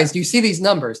 guys, do you see these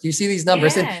numbers?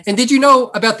 Yes. And did you know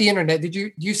about the internet?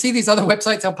 Do you see these other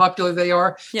websites, how popular they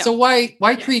are? Yeah. So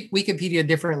why treat Wikipedia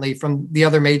differently from the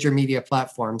other major media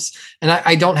platforms? And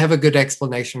I don't have a good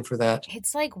explanation for that.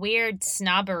 It's like weird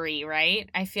snobbery, right?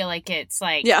 I feel like it's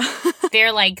like,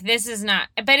 they're like, this is not,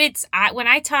 but when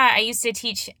I used to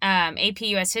teach AP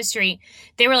US history,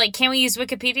 they were like, can we use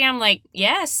Wikipedia? I'm like,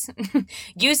 yes.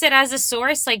 Use it as a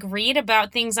source, like read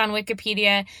about things on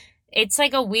Wikipedia. It's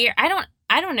like a weird, I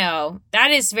don't know.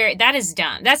 That is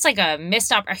dumb. That's like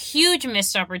a huge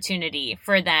missed opportunity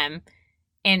for them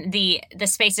in the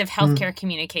space of healthcare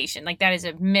communication. Like that is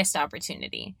a missed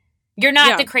opportunity. You're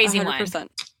not the crazy 100%. One.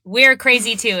 We're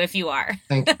crazy too if you are.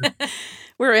 Thank you.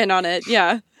 We're in on it.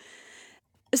 Yeah.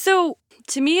 So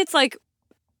to me, it's like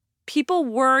people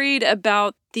worried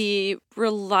about the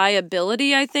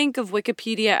reliability, I think, of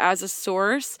Wikipedia as a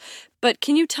source. But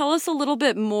can you tell us a little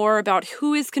bit more about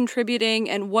who is contributing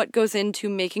and what goes into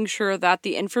making sure that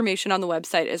the information on the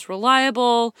website is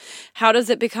reliable? How does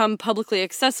it become publicly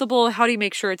accessible? How do you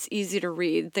make sure it's easy to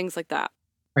read? Things like that.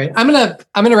 Right. I'm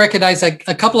gonna recognize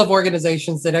a couple of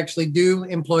organizations that actually do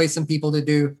employ some people to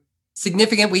do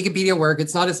significant Wikipedia work.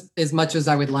 It's not as much as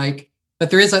I would like, but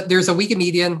there's a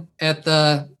Wikimedian at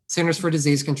the Centers for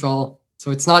Disease Control. So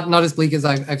it's not as bleak as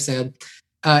I've said.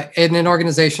 And an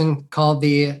organization called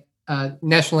the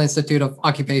National Institute of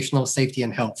Occupational Safety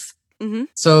and Health.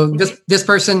 So this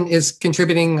person is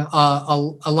contributing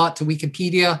a lot to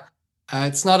Wikipedia.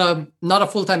 It's not a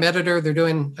full-time editor. They're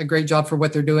doing a great job for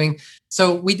what they're doing.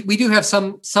 So we do have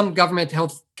some government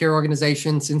healthcare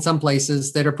organizations in some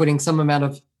places that are putting some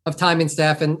amount of time and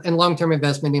staff and long-term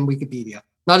investment in Wikipedia.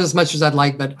 Not as much as I'd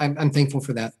like, but I'm thankful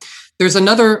for that. There's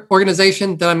another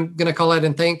organization that I'm going to call out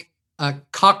and thank,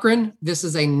 Cochrane. This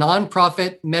is a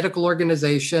nonprofit medical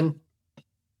organization.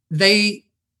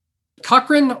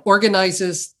 Cochrane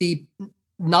organizes the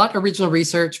not original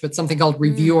research, but something called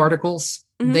review articles.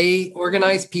 They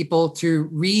organize people to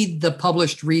read the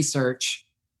published research,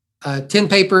 10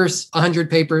 papers,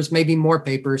 100 papers, maybe more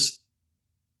papers,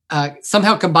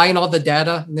 somehow combine all the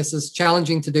data. And this is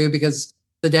challenging to do because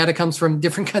the data comes from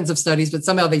different kinds of studies, but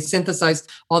somehow they synthesize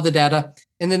all the data.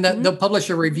 And then they'll publish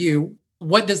a review.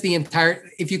 What does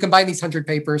if you combine these 100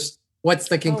 papers, what's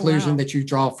the conclusion that you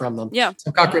draw from them? Yeah.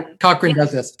 So Cochrane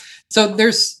does this. So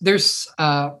there's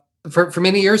for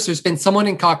many years, there's been someone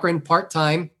in Cochrane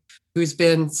part-time who's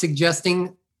been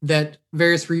suggesting that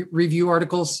various review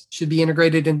articles should be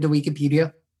integrated into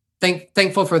Wikipedia.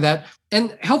 Thankful for that.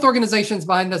 And health organizations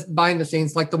behind the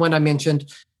scenes, like the one I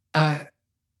mentioned,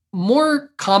 more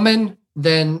common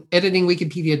than editing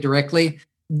Wikipedia directly.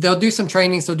 They'll do some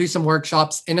trainings, they'll do some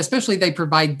workshops, and especially they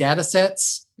provide data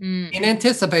sets in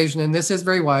anticipation, and this is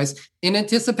very wise, in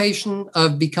anticipation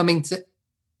of becoming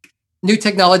new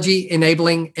technology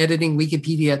enabling editing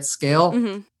Wikipedia at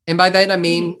scale. And by that, I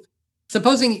mean,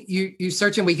 supposing you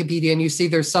search in Wikipedia and you see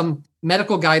there's some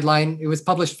medical guideline, it was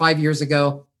published 5 years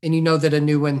ago, and you know that a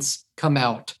new one's come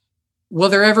out. Will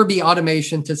there ever be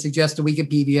automation to suggest to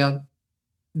Wikipedia,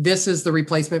 this is the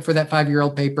replacement for that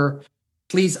 5-year-old paper?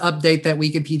 please update that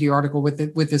Wikipedia article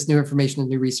with this new information and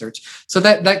new research. So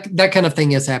that kind of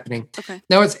thing is happening. Okay.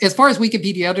 Now, as far as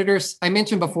Wikipedia editors, I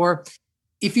mentioned before,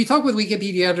 if you talk with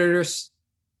Wikipedia editors,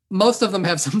 most of them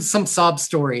have some sob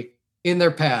story in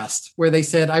their past where they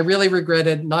said, I really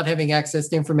regretted not having access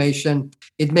to information.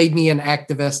 It made me an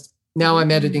activist. Now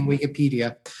I'm editing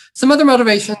Wikipedia. Some other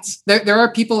motivations, there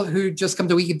are people who just come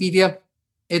to Wikipedia.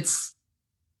 It's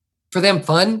for them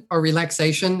fun or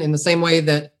relaxation in the same way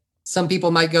that some people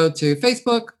might go to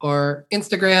Facebook or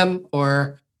Instagram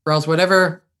or browse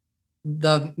whatever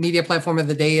the media platform of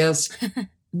the day is.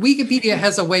 Wikipedia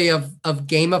has a way of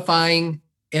gamifying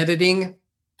editing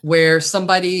where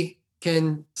somebody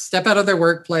can step out of their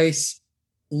workplace,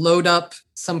 load up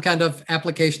some kind of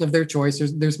application of their choice.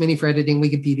 There's many for editing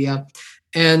Wikipedia.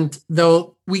 And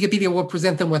though Wikipedia will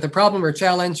present them with a problem or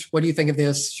challenge, what do you think of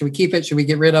this? Should we keep it? Should we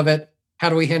get rid of it? How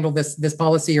do we handle this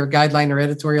policy or guideline or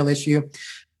editorial issue?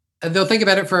 They'll think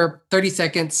about it for 30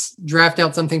 seconds, draft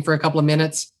out something for a couple of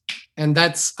minutes, and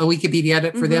that's a Wikipedia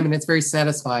edit for them, and it's very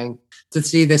satisfying to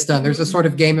see this done. There's a sort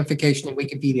of gamification in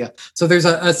Wikipedia. So there's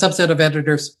a subset of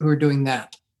editors who are doing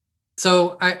that.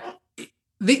 So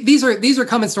these are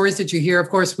common stories that you hear. Of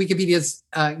course, Wikipedia's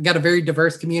got a very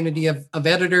diverse community of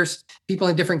editors. People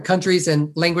in different countries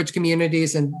and language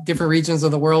communities and different regions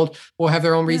of the world will have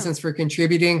their own reasons for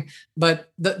contributing.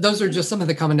 But those are just some of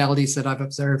the commonalities that I've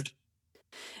observed.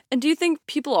 And do you think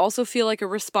people also feel like a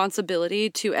responsibility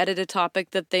to edit a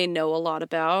topic that they know a lot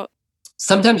about?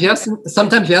 Sometimes yes, and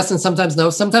sometimes no.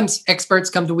 Sometimes experts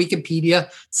come to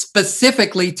Wikipedia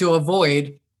specifically to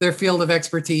avoid their field of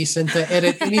expertise and to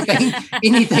edit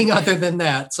anything other than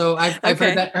that. So I've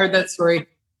heard that story.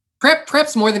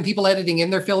 Perhaps more than people editing in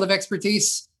their field of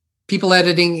expertise, people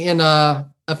editing in a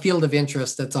field of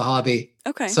interest that's a hobby.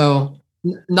 Okay. So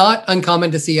not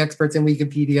uncommon to see experts in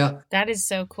Wikipedia. That is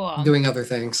so cool. Doing other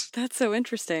things. That's so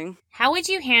interesting. How would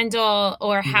you handle,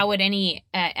 or how would any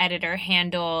editor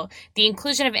handle the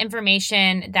inclusion of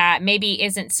information that maybe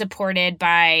isn't supported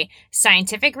by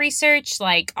scientific research,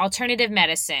 like alternative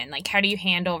medicine? Like, how do you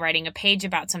handle writing a page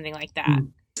about something like that?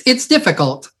 It's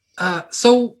difficult.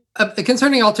 So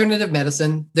concerning alternative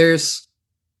medicine, there's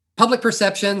public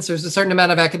perceptions. There's a certain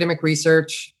amount of academic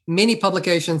research, many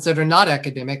publications that are not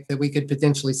academic that we could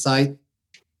potentially cite.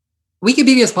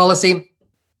 Wikipedia's policy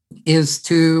is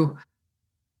to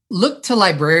look to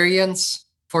librarians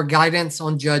for guidance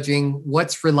on judging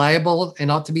what's reliable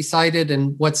and ought to be cited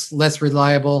and what's less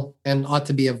reliable and ought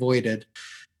to be avoided.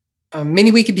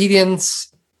 Many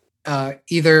Wikipedians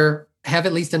either have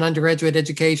at least an undergraduate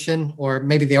education, or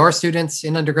maybe they are students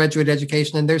in undergraduate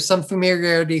education, and there's some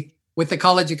familiarity with the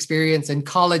college experience and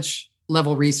college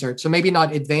level research. So maybe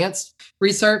not advanced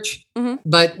research,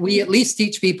 but we at least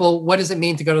teach people, what does it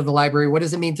mean to go to the library? What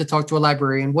does it mean to talk to a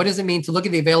librarian? What does it mean to look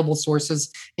at the available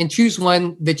sources and choose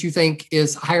one that you think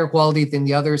is higher quality than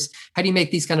the others? How do you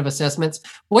make these kind of assessments?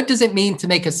 What does it mean to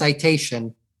make a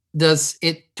citation? To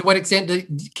what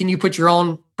extent can you put your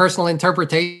own personal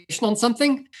interpretation on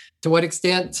something? To what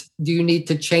extent do you need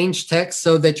to change text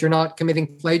so that you're not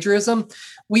committing plagiarism?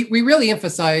 We really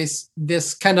emphasize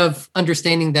this kind of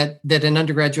understanding that an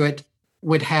undergraduate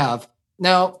would have.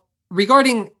 Now,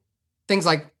 regarding things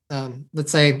like,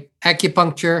 let's say,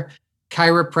 acupuncture,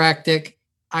 chiropractic,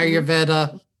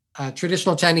 Ayurveda,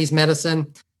 traditional Chinese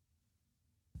medicine,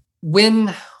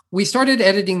 when we started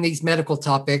editing these medical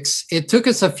topics, it took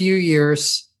us a few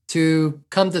years to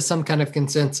come to some kind of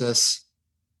consensus.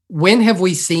 When have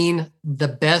we seen the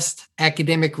best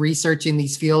academic research in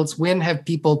these fields? When have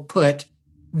people put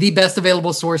the best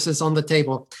available sources on the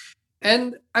table?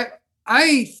 And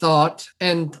I thought,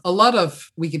 and a lot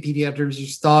of Wikipedia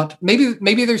editors thought,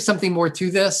 maybe there's something more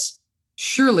to this.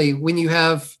 Surely, when you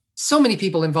have so many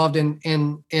people involved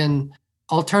in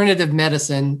alternative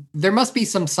medicine, there must be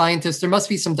some scientists, there must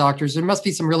be some doctors, there must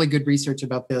be some really good research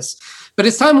about this. But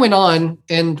as time went on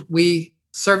and we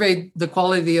surveyed the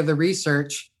quality of the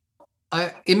research,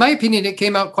 in my opinion, it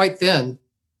came out quite thin.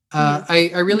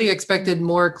 I really expected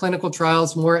more clinical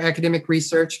trials, more academic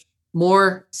research,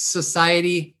 more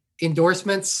society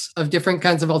endorsements of different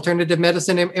kinds of alternative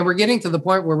medicine. And we're getting to the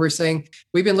point where we're saying,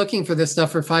 we've been looking for this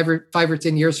stuff for 5 or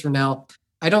 10 years from now.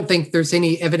 I don't think there's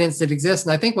any evidence that exists.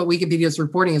 And I think what Wikipedia is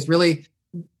reporting is really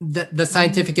the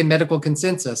scientific and medical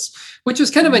consensus, which is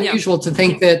kind of unusual to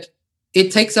think that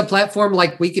it takes a platform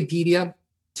like Wikipedia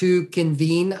to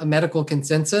convene a medical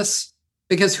consensus,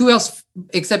 because who else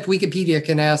except Wikipedia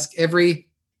can ask every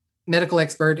medical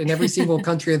expert in every single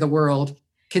country of the world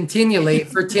continually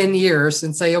for 10 years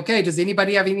and say, okay, does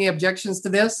anybody have any objections to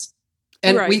this?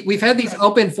 And we've had these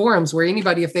open forums where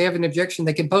anybody, if they have an objection,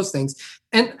 they can post things.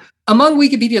 And among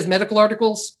Wikipedia's medical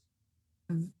articles,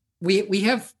 we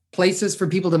have places for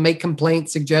people to make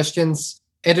complaints, suggestions,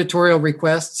 editorial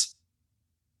requests.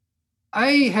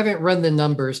 I haven't run the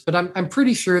numbers, but I'm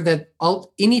pretty sure that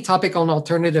any topic on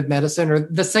alternative medicine or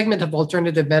the segment of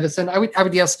alternative medicine, I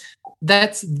would guess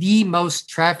that's the most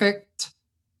trafficked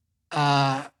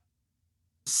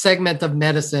segment of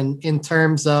medicine in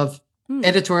terms of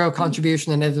editorial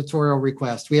contribution and editorial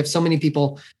request. We have so many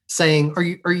people saying,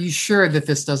 are you sure that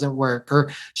this doesn't work?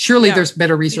 Or surely there's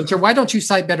better research, or why don't you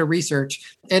cite better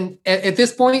research? And at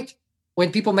this point,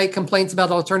 when people make complaints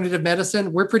about alternative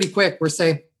medicine, we're pretty quick. We're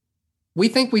saying, we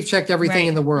think we've checked everything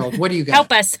in the world. What do you got?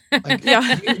 Help us. Like,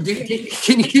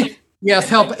 can you, yes,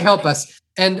 help us.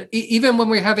 And even when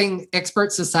we're having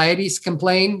expert societies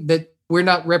complain that we're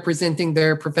not representing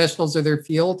their professionals or their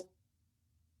field,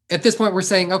 at this point, we're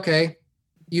saying, okay,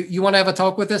 you want to have a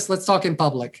talk with us? Let's talk in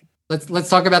public. Let's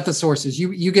talk about the sources.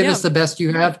 You give us the best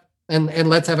you have, and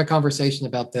let's have a conversation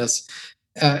about this.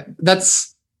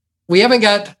 We haven't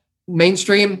got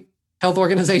mainstream health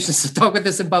organizations to talk with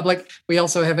this in public. We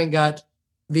also haven't got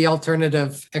the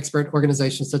alternative expert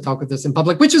organizations to talk with this in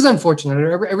public, which is unfortunate.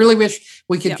 I really wish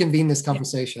we could convene this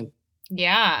conversation.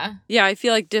 Yeah. Yeah, I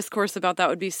feel like discourse about that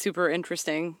would be super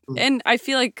interesting. And I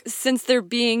feel like since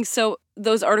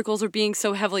those articles are being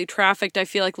so heavily trafficked, I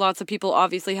feel like lots of people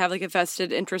obviously have like a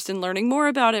vested interest in learning more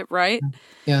about it, right?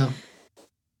 Yeah.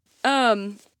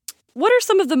 What are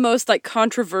some of the most like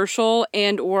controversial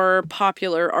and or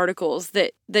popular articles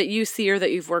that you see or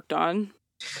that you've worked on?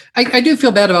 I do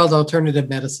feel bad about alternative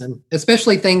medicine,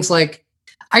 especially things like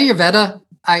Ayurveda.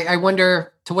 I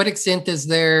wonder to what extent is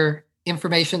there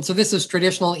information. So this is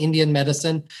traditional Indian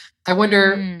medicine. I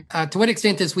wonder to what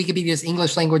extent is Wikipedia's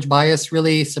English language bias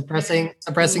really suppressing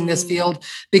this field?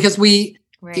 Because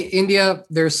India,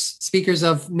 there's speakers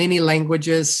of many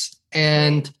languages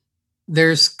and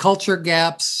there's culture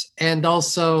gaps. And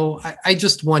also, I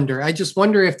just wonder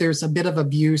if there's a bit of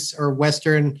abuse or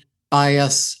Western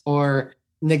bias or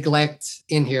neglect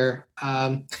in here.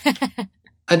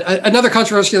 Another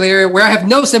controversial area where I have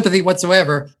no sympathy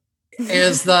whatsoever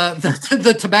is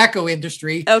the tobacco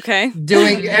industry. Okay.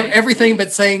 Doing everything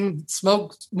but saying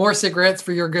smoke more cigarettes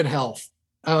for your good health.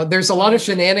 There's a lot of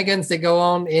shenanigans that go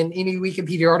on in any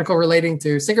Wikipedia article relating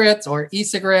to cigarettes or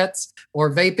e-cigarettes or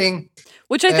vaping.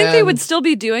 Which I think they would still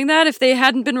be doing that if they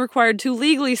hadn't been required to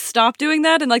legally stop doing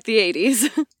that in like the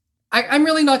 80s. I'm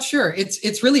really not sure.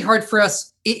 It's really hard for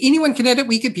us. Anyone can edit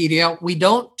Wikipedia. We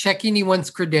don't check anyone's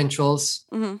credentials.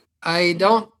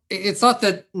 Mm-hmm. It's not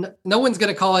that no one's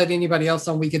going to call out anybody else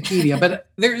on Wikipedia, but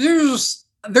there's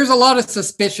a lot of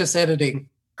suspicious editing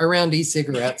around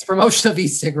e-cigarettes, promotion of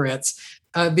e-cigarettes.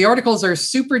 The articles are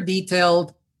super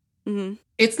detailed. Mm-hmm.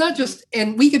 It's not just,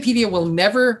 and Wikipedia will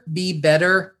never be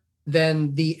better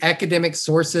than the academic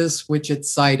sources which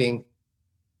it's citing.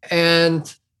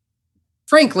 And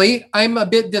frankly, I'm a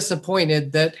bit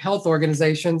disappointed that health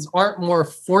organizations aren't more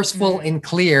forceful and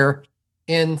clear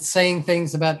in saying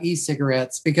things about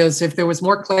e-cigarettes, because if there was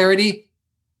more clarity,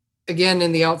 again,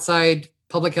 in the outside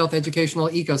public health educational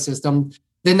ecosystem,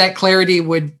 then that clarity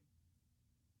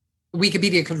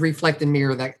Wikipedia could reflect and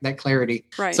mirror that clarity.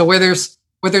 Right. So where there's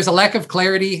a lack of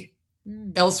clarity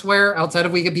elsewhere outside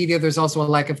of Wikipedia, there's also a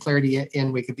lack of clarity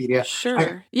in Wikipedia.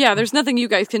 Sure. There's nothing you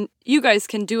guys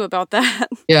can do about that.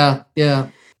 Yeah.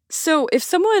 So if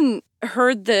someone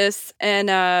heard this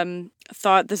and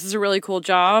thought this is a really cool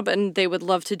job and they would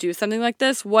love to do something like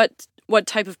this, what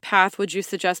type of path would you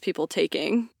suggest people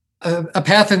taking? A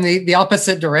path in the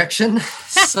opposite direction.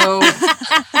 So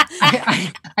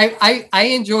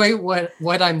I enjoy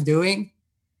what I'm doing.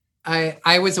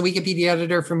 I was a Wikipedia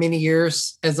editor for many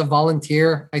years as a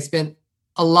volunteer. I spent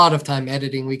a lot of time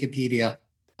editing Wikipedia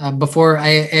before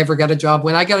I ever got a job.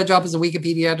 When I got a job as a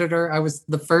Wikipedia editor, I was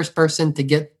the first person to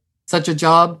get such a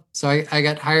job. So I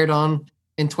got hired on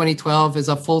in 2012 as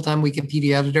a full-time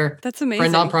Wikipedia editor. That's amazing. For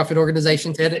a nonprofit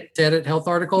organization to edit health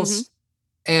articles.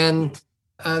 Mm-hmm. And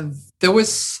it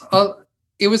was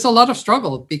a lot of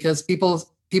struggle because people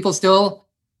still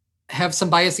have some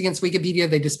bias against Wikipedia.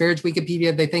 They disparage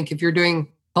Wikipedia. They think if you're doing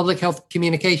public health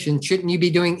communication, shouldn't you be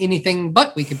doing anything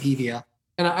but Wikipedia?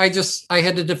 And I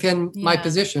had to defend my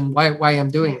position, why I'm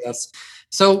doing this.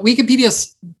 So Wikipedia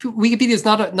is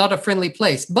not a friendly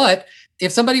place. But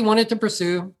if somebody wanted to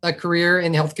pursue a career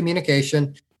in health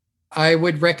communication, I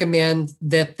would recommend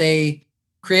that they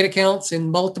create accounts in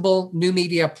multiple new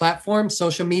media platforms,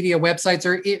 social media websites,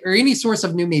 or any source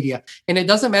of new media. And it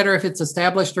doesn't matter if it's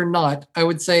established or not. I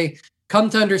would say come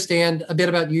to understand a bit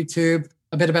about YouTube,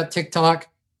 a bit about TikTok,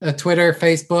 Twitter,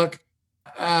 Facebook.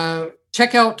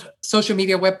 Check out social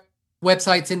media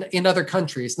websites in other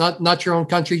countries, not your own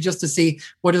country, just to see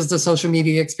what is the social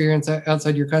media experience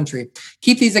outside your country.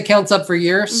 Keep these accounts up for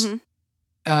years.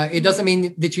 Mm-hmm. It doesn't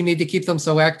mean that you need to keep them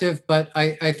so active, but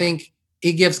I think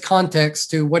it gives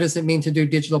context to what does it mean to do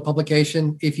digital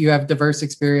publication if you have diverse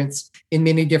experience in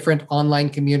many different online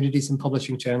communities and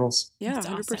publishing channels. Yeah, That's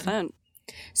 100%. Awesome.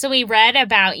 So we read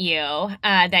about you,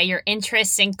 that your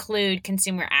interests include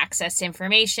consumer access to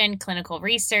information, clinical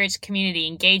research, community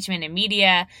engagement and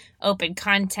media, open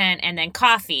content, and then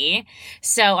coffee.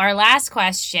 So our last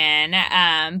question,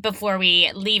 before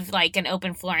we leave like an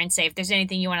open floor and say if there's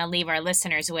anything you want to leave our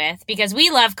listeners with, because we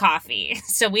love coffee.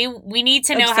 So we need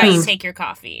to know how you take your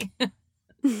coffee.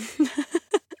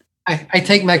 I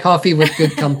take my coffee with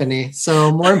good company.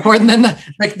 So more important than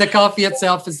the coffee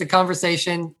itself is the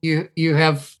conversation you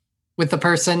have with the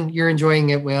person you're enjoying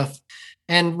it with.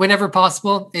 And whenever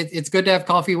possible, it's good to have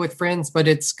coffee with friends, but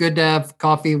it's good to have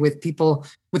coffee with people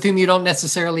with whom you don't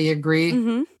necessarily agree,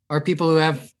 mm-hmm. or people who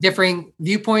have differing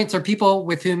viewpoints, or people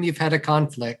with whom you've had a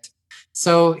conflict.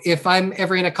 So if I'm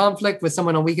ever in a conflict with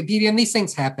someone on Wikipedia, and these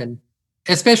things happen,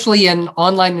 especially in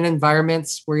online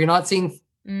environments where you're not seeing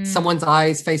someone's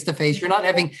eyes face to face, you're not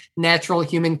having natural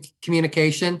human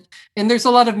communication, and there's a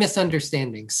lot of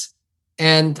misunderstandings.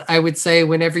 And I would say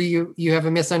whenever you have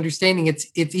a misunderstanding,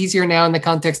 it's easier now in the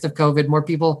context of COVID. More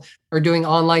people are doing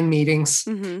online meetings.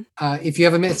 Mm-hmm. If you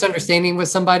have a misunderstanding with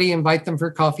somebody, invite them for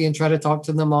coffee and try to talk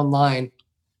to them online.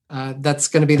 That's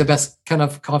going to be the best kind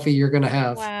of coffee you're going to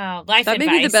have. Wow, life that advice.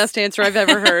 may be the best answer I've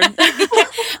ever heard.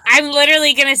 I'm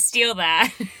literally going to steal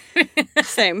that.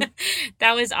 Same.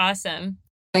 That was awesome.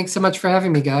 Thanks so much for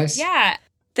having me, guys. Yeah.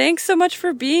 Thanks so much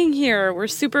for being here. We're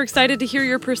super excited to hear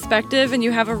your perspective, and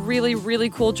you have a really, really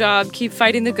cool job. Keep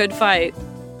fighting the good fight.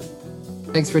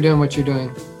 Thanks for doing what you're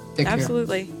doing. Take care.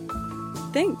 Absolutely.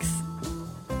 Thanks.